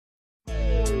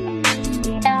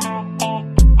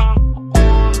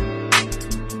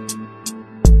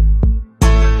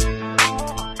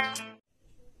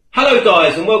Hello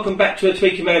guys, and welcome back to a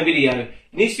Tweaker Man video.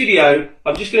 In this video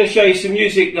I'm just going to show you some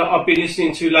music that I've been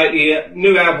listening to lately,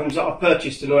 new albums that I've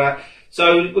purchased and all that.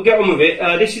 So we'll get on with it.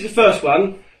 This is the first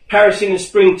one, Paris in the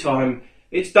Springtime.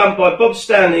 It's done by Bob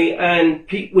Stanley and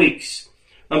Pete Wiggs.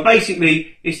 And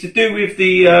basically it's to do with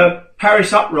the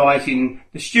Paris uprising,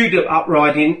 the student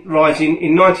uprising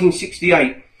in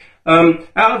 1968. Out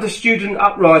of the student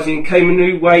uprising came a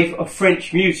new wave of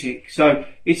French music. So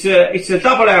it's a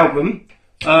double album.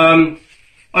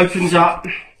 Opens up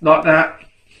like that.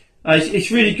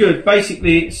 It's really good.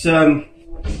 Basically, it's like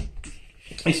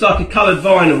a coloured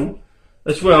vinyl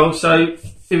as well. So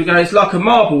here we go. It's like a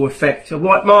marble effect, a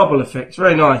white marble effect. It's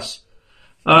very nice.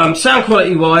 Sound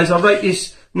quality wise, I rate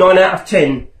this 9 out of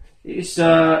 10. It's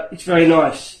very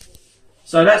nice.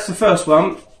 So that's the first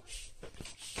one.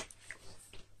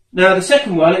 Now the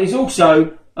second one is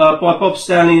also by Bob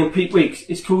Stanley and Pete Wiggs.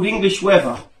 It's called English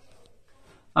Weather.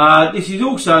 This is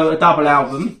also a double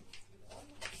album,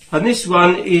 and this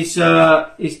one is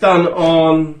done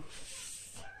on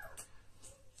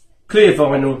clear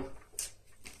vinyl.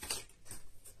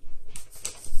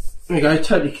 There we go,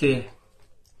 totally clear.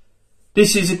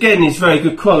 This is again very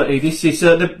good quality. This is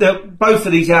both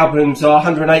of these albums are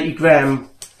 180 gram.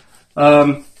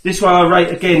 This one I rate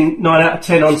again 9 out of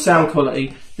 10 on sound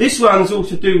quality. This one's all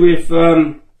to do with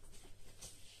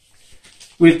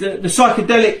the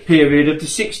psychedelic period of the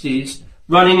 60s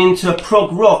running into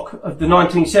prog rock of the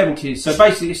 1970s. So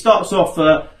basically it starts off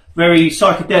very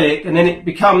psychedelic and then it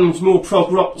becomes more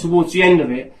prog rock towards the end of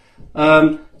it.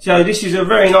 So this is a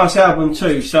very nice album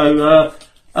too. So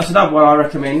that's another one I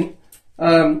recommend.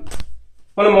 One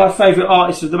of my favourite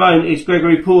artists at the moment is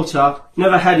Gregory Porter.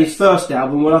 Never had his first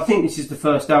album. Well, I think this is the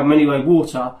first album anyway,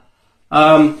 Water.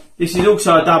 This is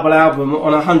also a double album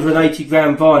on 180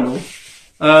 gram vinyl.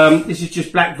 This is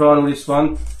just black vinyl, this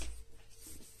one.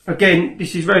 Again,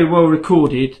 this is very well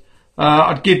recorded.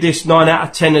 I'd give this 9 out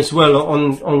of 10 as well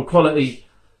on quality.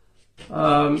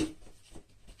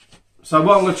 So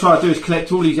what I'm going to try to do is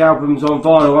collect all these albums on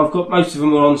vinyl. I've got most of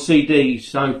them on CDs,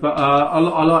 so but I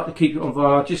like to keep it on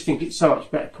vinyl. I just think it's so much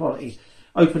better quality.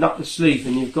 Open up the sleeve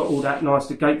and you've got all that nice,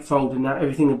 the gatefold and that,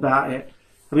 everything about it.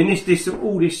 I mean,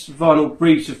 all this vinyl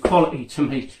breathes of quality to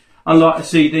me. Unlike a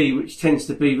CD, which tends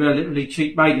to be relatively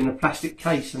cheap, made in a plastic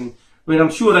case. And I mean, I'm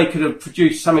sure they could have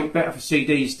produced something better for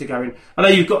CDs to go in. I know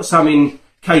you've got some in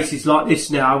cases like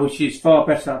this now, which is far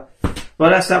better.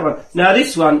 Well, that's that one. Now,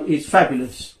 this one is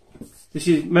fabulous. This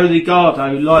is Melody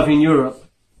Gardot, Live in Europe.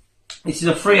 This is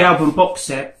a 3-album box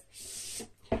set.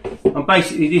 And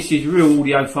basically, this is real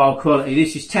audiophile quality.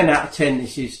 This is 10 out of 10,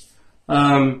 this is.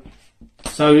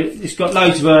 So it's got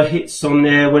loads of hits on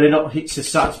there. Well, they're not hits as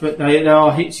such, but they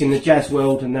are hits in the jazz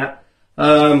world and that.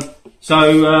 Yeah,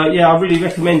 I really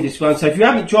recommend this one. So if you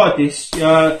haven't tried this, you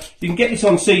can get this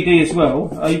on CD as well.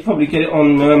 You probably get it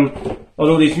on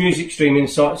all these music streaming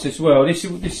sites as well. This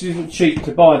isn't cheap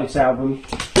to buy, this album.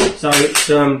 So it's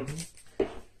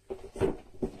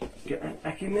get that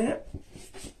back in there.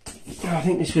 I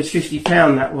think this was £50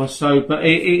 that was. So, but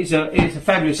it's a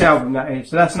fabulous album that is.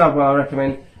 So that's another one I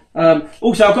recommend.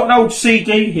 Also, I've got an old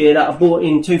CD here that I bought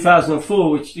in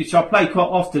 2004, which I play quite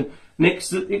often. And it's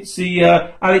the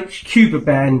Alex Cuba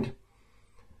Band.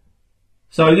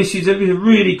 So this is a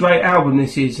really great album.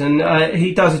 This is, and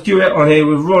he does a duet on here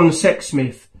with Ron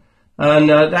Sexsmith, and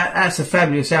that's a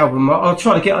fabulous album. I'll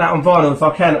try to get that on vinyl if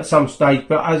I can at some stage.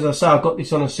 But as I say, I've got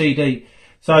this on a CD.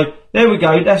 So there we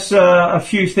go. That's a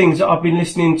few things that I've been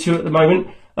listening to at the moment.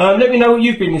 Let me know what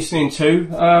you've been listening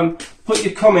to. Put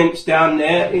your comments down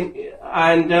there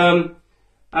and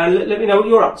let me know what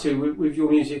you're up to with your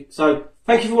music. So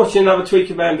thank you for watching another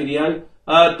Tweaker Man video.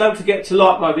 Don't forget to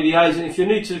like my videos, and if you're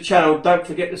new to the channel, don't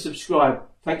forget to subscribe.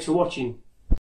 Thanks for watching.